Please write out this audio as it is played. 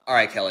All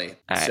right, Kelly.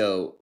 All right.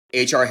 So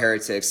HR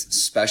Heretics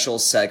special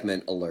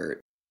segment alert.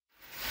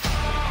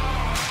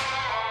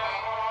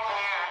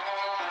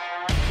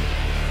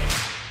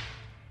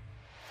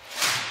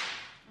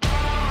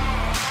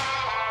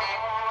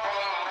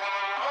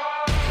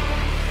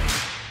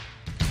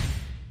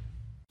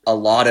 A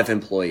lot of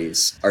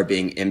employees are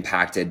being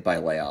impacted by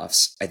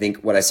layoffs. I think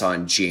what I saw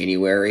in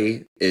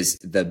January is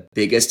the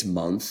biggest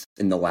month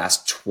in the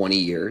last 20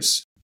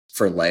 years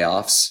for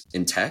layoffs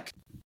in tech.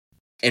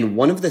 And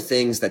one of the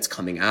things that's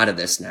coming out of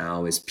this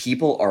now is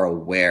people are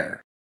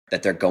aware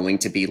that they're going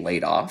to be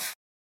laid off,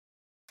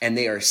 and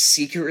they are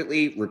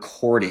secretly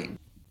recording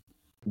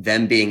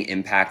them being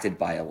impacted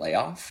by a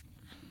layoff.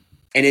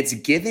 And it's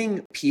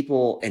giving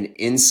people an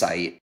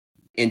insight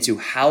into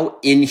how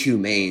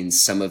inhumane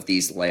some of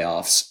these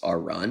layoffs are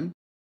run.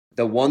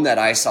 The one that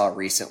I saw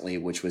recently,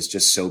 which was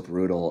just so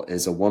brutal,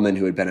 is a woman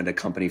who had been at a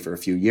company for a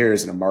few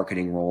years in a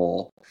marketing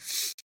role.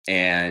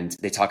 And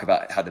they talk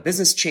about how the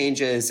business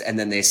changes. And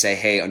then they say,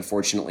 hey,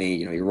 unfortunately,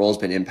 your role's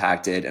been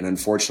impacted. And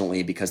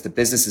unfortunately, because the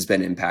business has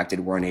been impacted,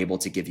 we're unable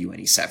to give you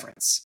any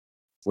severance,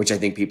 which I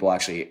think people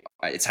actually,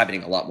 it's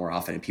happening a lot more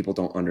often, and people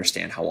don't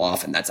understand how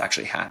often that's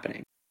actually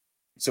happening.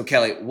 So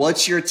Kelly,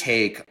 what's your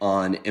take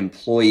on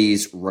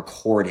employees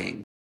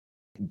recording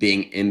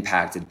being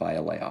impacted by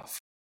a layoff?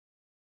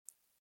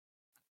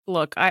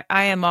 Look, I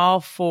am all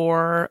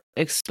for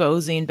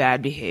exposing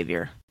bad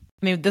behavior.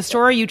 I mean, the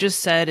story you just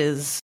said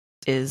is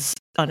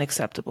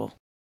unacceptable.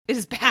 It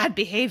is bad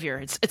behavior.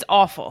 It's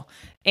awful.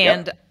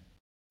 And Yep.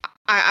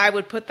 I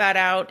would put that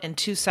out in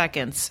 2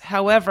 seconds.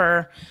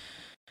 However,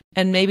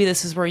 and maybe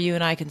this is where you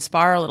and I can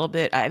spar a little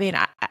bit. I mean,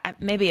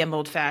 maybe I'm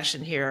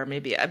old-fashioned here,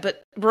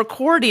 but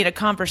recording a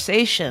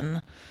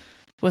conversation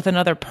with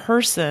another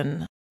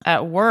person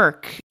at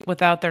work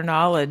without their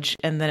knowledge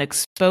and then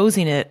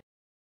exposing it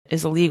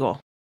is illegal,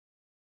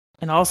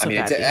 and also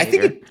bad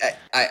behavior.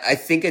 I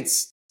think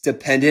it's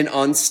dependent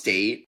on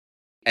state,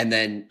 and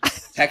then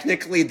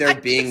technically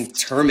they're being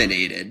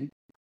terminated.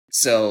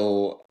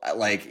 So,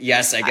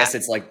 yes, I guess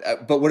it's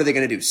but what are they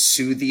going to do?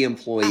 Sue the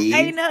employee?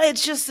 I know,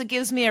 it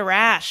gives me a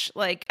rash.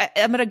 Like,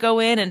 I'm going to go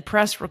in and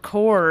press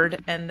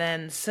record and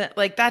then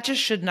that just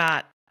should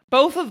not,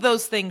 both of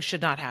those things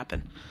should not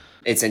happen.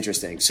 It's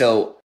interesting.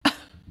 So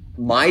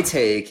my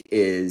take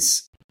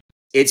is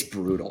it's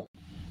brutal.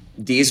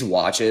 These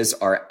watches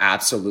are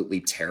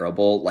absolutely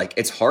terrible. Like,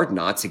 it's hard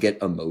not to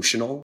get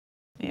emotional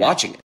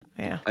watching it.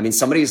 Yeah. I mean,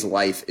 somebody's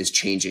life is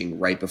changing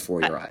right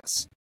before your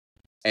eyes.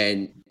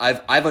 And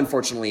I've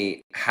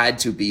unfortunately had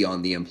to be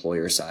on the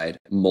employer side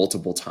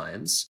multiple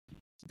times,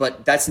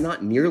 but that's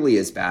not nearly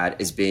as bad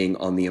as being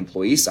on the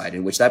employee side,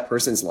 in which that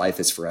person's life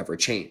is forever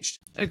changed.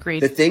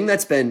 Agreed. The thing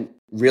that's been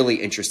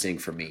really interesting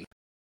for me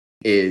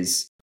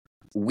is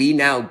we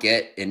now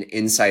get an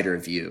insider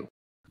view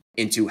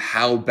into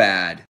how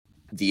bad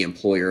the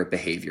employer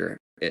behavior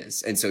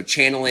is. And so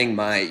channeling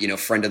my,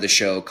 friend of the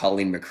show,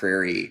 Colleen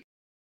McCreary,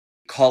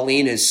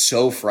 Colleen is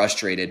so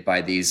frustrated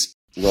by these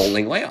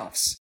rolling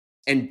layoffs.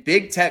 And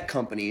big tech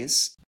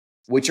companies,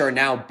 which are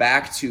now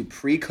back to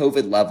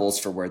pre-COVID levels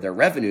for where their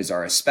revenues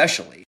are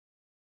especially,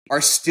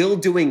 are still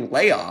doing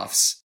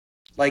layoffs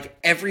like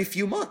every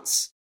few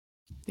months.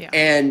 Yeah.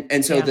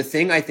 And so the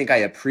thing I think I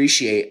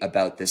appreciate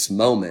about this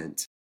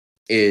moment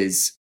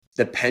is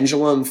the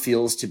pendulum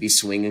feels to be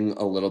swinging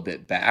a little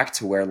bit back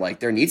to where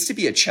there needs to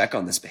be a check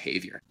on this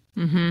behavior.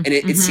 Mm-hmm. And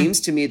it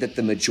seems to me that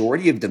the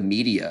majority of the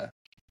media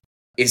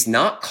is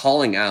not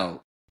calling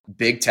out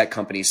big tech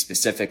companies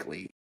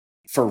specifically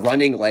for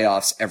running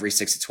layoffs every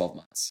 6 to 12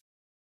 months.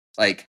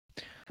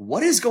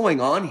 What is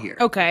going on here?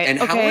 Okay. And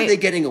how are they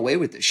getting away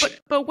with this shit?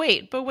 But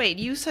wait.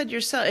 You said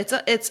yourself,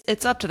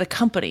 it's up to the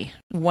company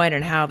when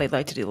and how they'd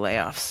like to do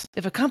layoffs.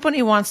 If a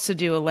company wants to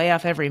do a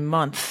layoff every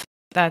month,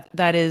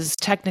 that is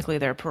technically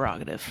their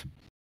prerogative.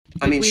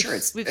 I mean, sure.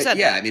 We've said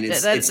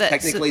it's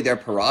technically their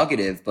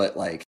prerogative, but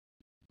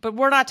But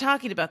we're not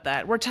talking about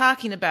that. We're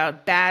talking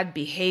about bad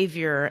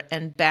behavior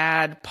and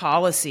bad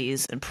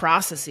policies and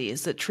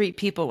processes that treat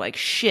people like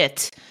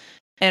shit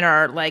and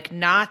are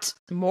not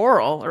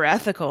moral or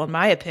ethical, in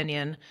my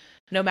opinion,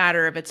 no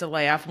matter if it's a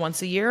layoff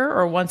once a year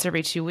or once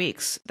every 2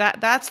 weeks.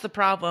 That's the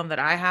problem that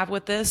I have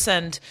with this.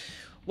 And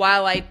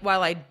while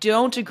I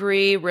don't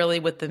agree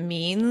really with the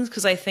means,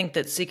 because I think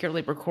that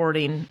secretly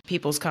recording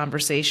people's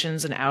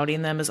conversations and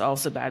outing them is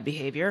also bad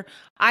behavior,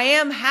 I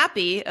am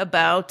happy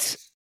about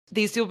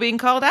these people being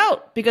called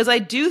out, because I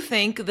do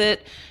think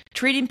that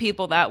treating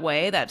people that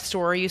way, that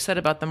story you said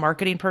about the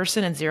marketing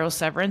person and zero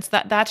severance,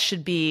 that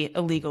should be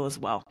illegal as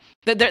well.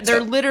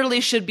 There literally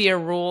should be a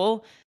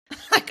rule,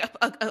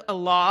 a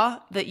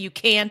law that you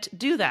can't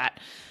do that.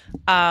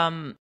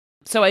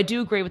 So I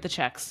do agree with the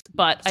checks,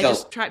 but I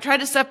just try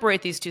to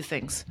separate these two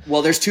things.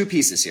 Well, there's two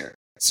pieces here.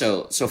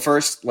 So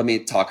first, let me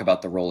talk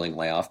about the rolling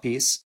layoff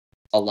piece.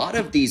 A lot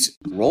of these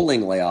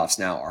rolling layoffs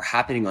now are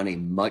happening on a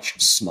much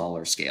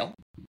smaller scale,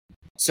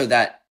 so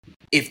that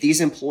if these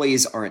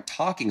employees aren't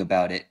talking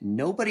about it,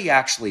 nobody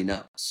actually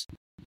knows.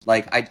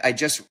 I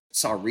just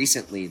saw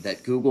recently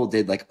that Google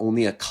did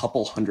only a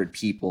couple hundred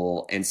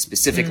people, and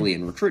specifically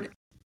in recruiting.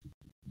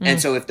 And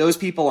so if those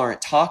people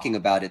aren't talking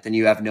about it, then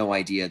you have no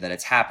idea that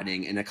it's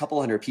happening. And a couple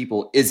hundred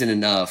people isn't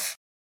enough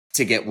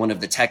to get one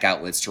of the tech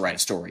outlets to write a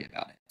story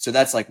about it. So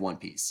that's like one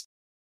piece.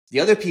 The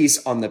other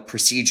piece on the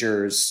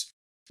procedures,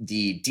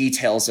 the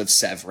details of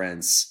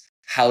severance,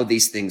 how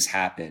these things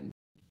happen.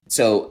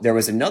 So there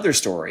was another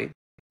story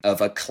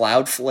of a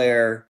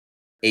Cloudflare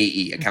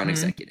AE, account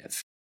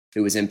executive,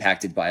 who was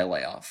impacted by a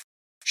layoff.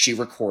 She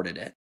recorded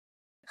it.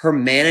 Her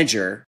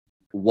manager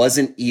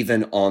wasn't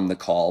even on the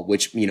call,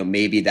 which,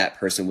 maybe that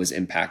person was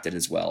impacted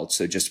as well.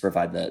 So just to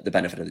provide the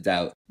benefit of the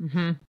doubt.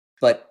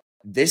 But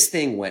this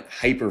thing went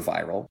hyper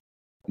viral,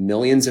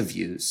 millions of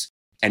views.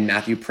 And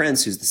Matthew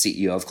Prince, who's the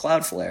CEO of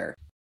Cloudflare,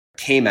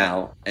 came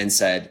out and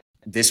said,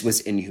 this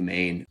was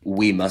inhumane.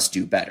 We must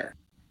do better.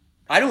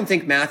 I don't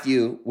think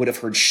Matthew would have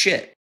heard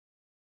shit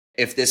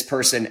if this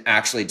person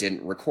actually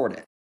didn't record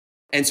it.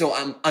 And so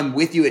I'm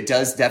with you. It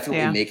does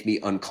definitely make me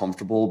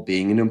uncomfortable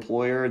being an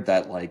employer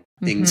that like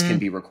things can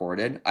be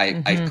recorded.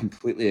 I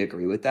completely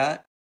agree with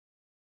that.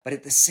 But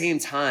at the same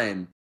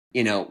time,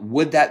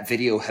 would that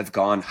video have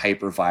gone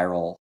hyper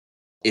viral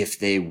if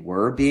they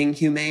were being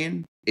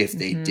humane? If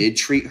they did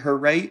treat her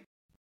right?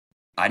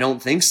 I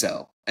don't think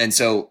so. And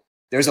so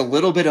there's a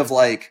little bit of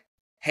like,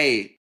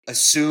 hey,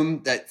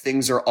 assume that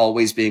things are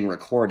always being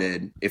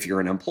recorded if you're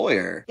an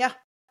employer. Yeah.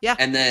 Yeah.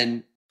 And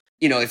then,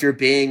 if you're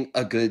being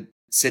a good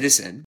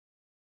citizen,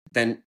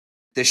 then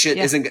this shit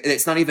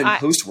it's not even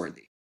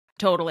post-worthy.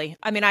 Totally.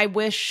 I mean, I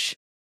wish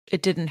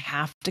it didn't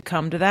have to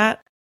come to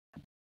that,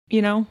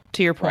 to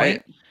your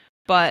point. Right.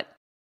 But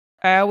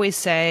I've always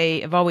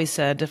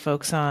said to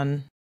folks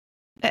on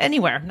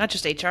anywhere, not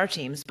just HR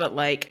teams, but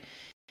like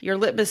your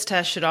litmus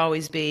test should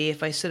always be,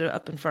 if I sit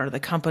up in front of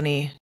the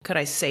company, could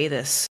I say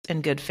this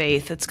in good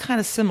faith? It's kind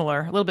of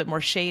similar, a little bit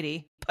more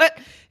shady, but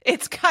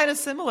it's kind of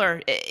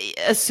similar.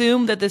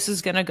 Assume that this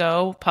is going to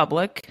go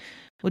public.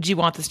 Would you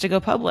want this to go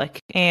public?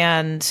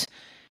 And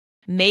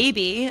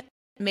maybe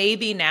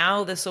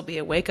now this will be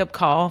a wake-up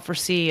call for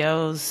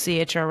CEOs,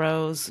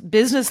 CHROs,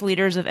 business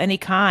leaders of any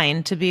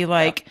kind to be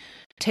like,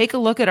 take a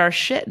look at our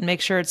shit and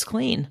make sure it's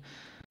clean.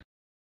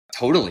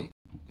 Totally.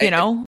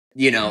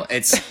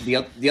 It's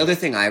the other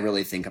thing I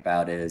really think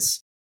about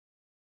is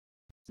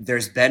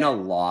there's been a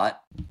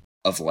lot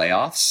of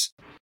layoffs.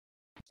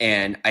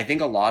 And I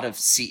think a lot of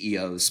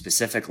CEOs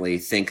specifically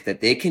think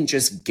that they can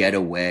just get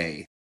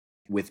away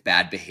with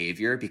bad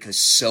behavior because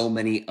so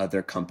many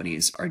other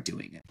companies are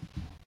doing it.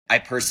 I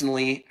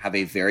personally have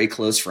a very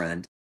close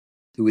friend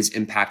who is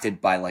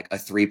impacted by like a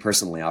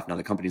 3-person layoff. Now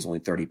the company's only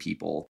 30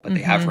 people, but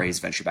they have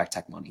raised venture-backed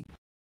tech money.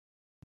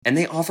 And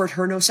they offered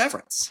her no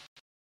severance.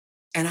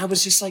 And I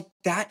was just like,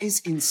 that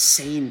is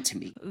insane to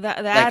me.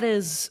 That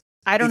is,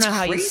 I don't know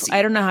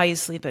how you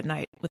sleep at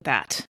night with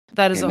that.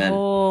 That is a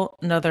whole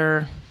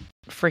nother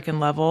freaking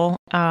level.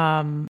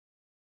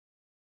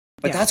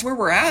 But that's where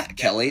we're at,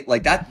 Kelly.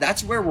 Like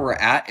that's where we're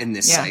at in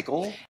this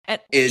cycle.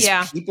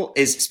 People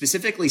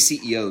specifically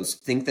CEOs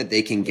think that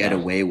they can get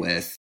away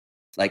with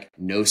like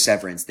no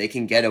severance. They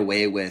can get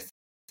away with,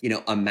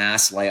 a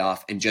mass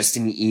layoff and just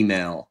an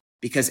email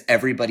because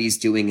everybody's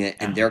doing it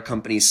and their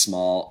company's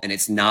small and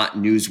it's not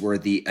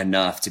newsworthy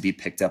enough to be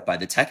picked up by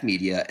the tech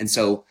media. And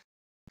so,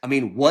 I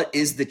mean, what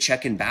is the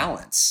check and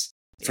balance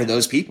for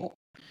those people?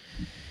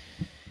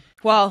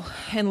 Well,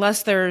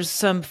 unless there's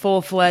some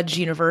full-fledged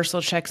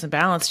universal checks and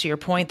balance, to your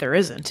point, there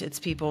isn't. It's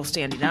people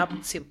standing up,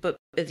 but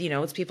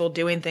it's people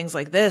doing things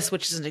like this,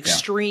 which is an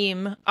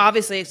extreme.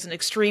 Obviously, it's an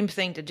extreme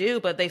thing to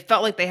do, but they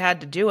felt like they had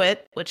to do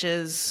it, which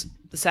is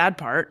the sad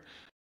part.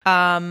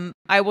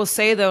 I will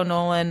say though,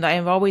 Nolan, I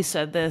have always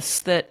said this,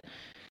 that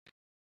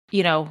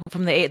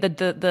from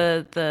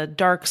the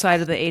dark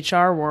side of the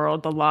HR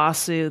world, the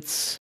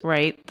lawsuits,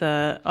 right,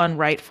 the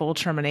unrightful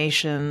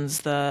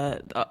terminations,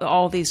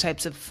 all these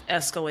types of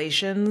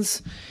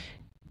escalations,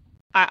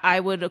 I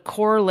would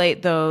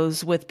correlate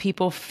those with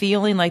people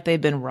feeling like they've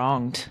been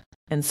wronged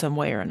in some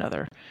way or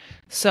another.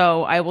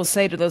 So I will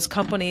say to those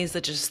companies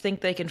that just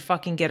think they can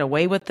fucking get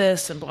away with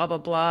this and blah, blah,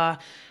 blah,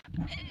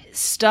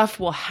 stuff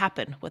will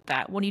happen with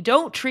that. When you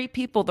don't treat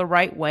people the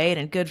right way and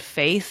in good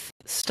faith,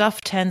 stuff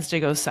tends to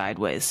go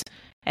sideways.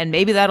 And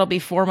maybe that'll be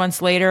 4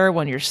 months later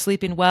when you're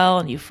sleeping well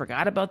and you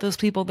forgot about those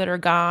people that are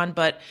gone.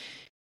 But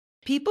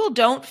people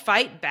don't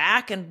fight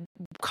back and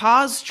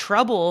cause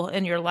trouble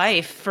in your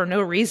life for no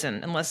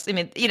reason, unless,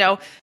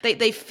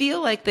 they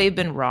feel like they've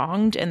been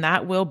wronged, and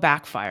that will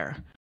backfire.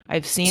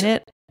 I've seen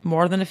it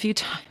more than a few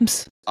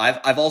times.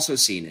 I've also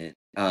seen it.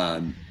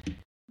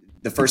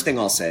 The first thing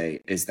I'll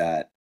say is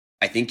that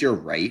I think you're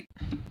right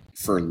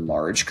for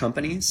large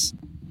companies.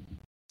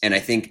 And I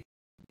think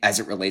as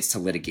it relates to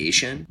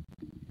litigation,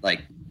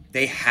 like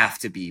they have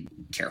to be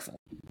careful.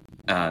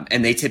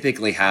 And they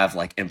typically have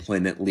like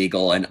employment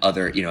legal and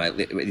other,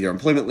 either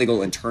employment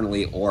legal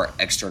internally or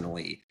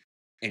externally,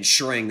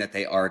 ensuring that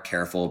they are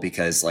careful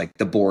because like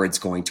the board's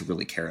going to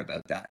really care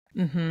about that.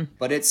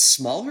 But it's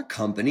smaller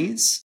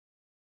companies.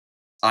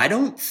 I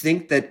don't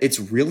think that it's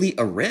really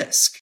a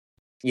risk,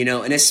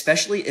 and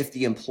especially if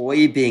the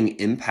employee being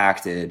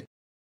impacted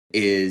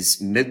is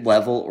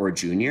mid-level or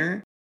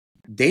junior,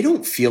 they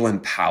don't feel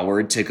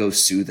empowered to go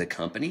sue the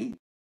company.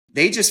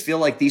 They just feel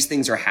like these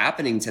things are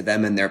happening to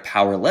them and they're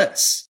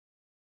powerless.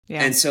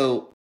 Yeah. And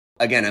so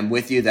again, I'm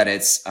with you that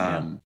it's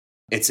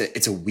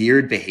a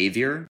weird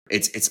behavior.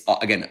 It's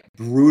again,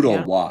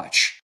 brutal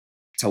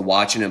to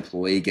watch an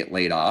employee get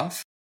laid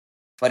off,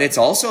 but it's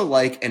also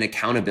like an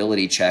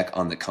accountability check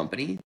on the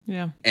company.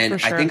 Yeah. And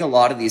I think a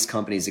lot of these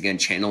companies, again,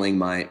 channeling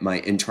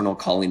my internal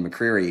Colleen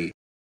McCreary,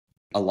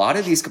 a lot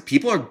of these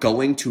people are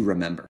going to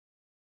remember.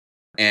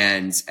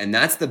 And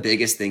that's the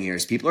biggest thing here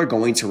is people are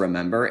going to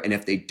remember. And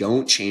if they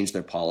don't change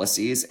their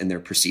policies and their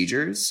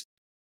procedures,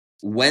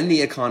 when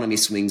the economy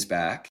swings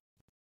back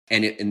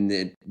and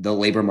the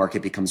labor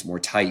market becomes more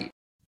tight,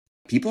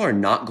 people are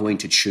not going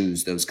to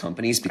choose those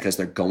companies because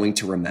they're going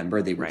to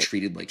remember they were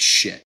treated like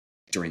shit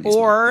during these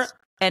months.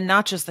 And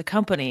not just the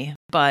company,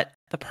 but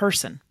the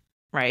person,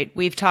 right?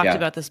 We've talked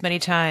about this many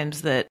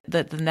times that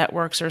the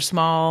networks are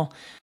small,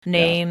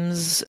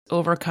 names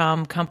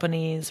overcome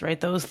companies,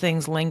 right? Those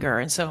things linger.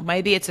 And so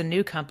maybe it's a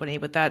new company,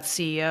 but that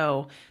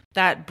CEO,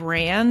 that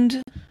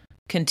brand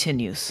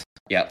continues.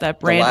 Yeah. That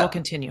brand will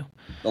continue.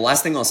 The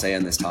last thing I'll say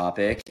on this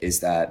topic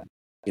is that,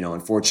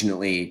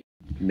 unfortunately,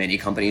 many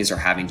companies are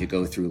having to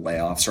go through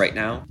layoffs right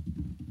now.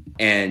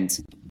 And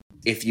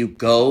if you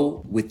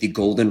go with the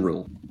golden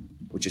rule,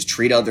 which is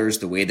treat others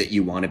the way that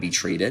you want to be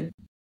treated,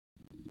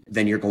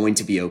 then you're going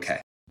to be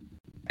okay.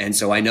 And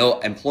so I know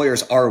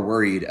employers are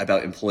worried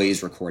about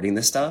employees recording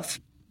this stuff.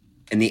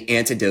 And the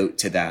antidote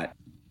to that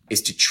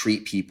is to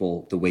treat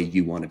people the way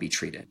you want to be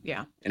treated.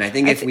 Yeah. And I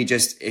think if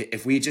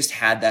we just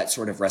had that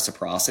sort of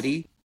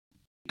reciprocity,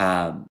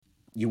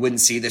 you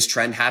wouldn't see this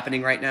trend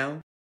happening right now.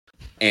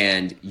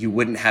 And you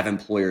wouldn't have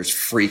employers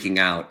freaking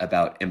out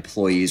about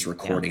employees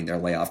recording their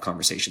layoff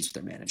conversations with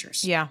their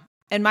managers. Yeah.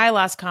 And my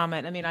last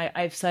comment, I mean,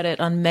 I've said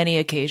it on many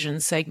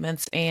occasions,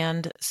 segments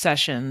and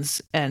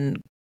sessions, and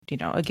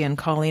again,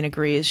 Colleen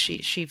agrees.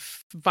 She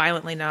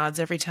violently nods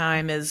every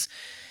time. Is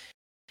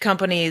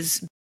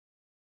companies,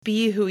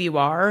 be who you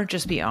are.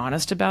 Just be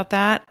honest about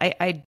that.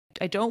 I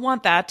don't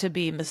want that to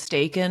be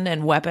mistaken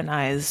and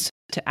weaponized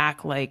to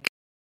act like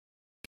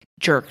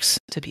jerks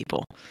to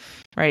people,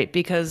 right?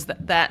 Because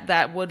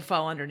that would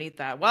fall underneath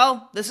that.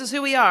 Well, this is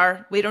who we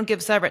are. We don't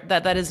give separate.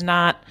 That is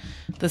not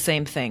the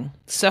same thing.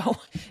 So,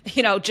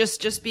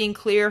 just being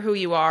clear who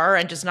you are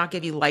and just not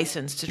give you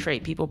license to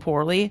treat people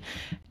poorly.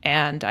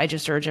 And I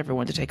just urge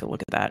everyone to take a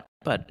look at that.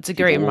 But it's a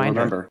great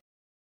reminder. Remember.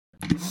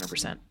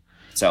 100%.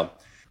 So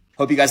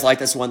hope you guys like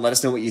this one. Let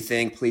us know what you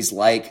think. Please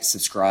like,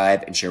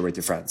 subscribe, and share with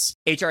your friends.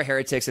 HR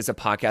Heretics is a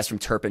podcast from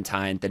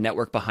Turpentine, the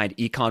network behind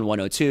Econ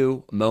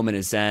 102, Moment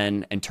of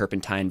Zen, and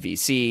Turpentine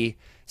VC.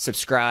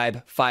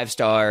 Subscribe, 5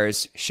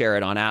 stars, share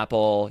it on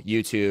Apple,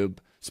 YouTube,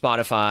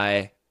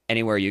 Spotify,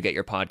 anywhere you get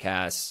your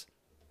podcasts,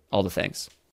 all the things.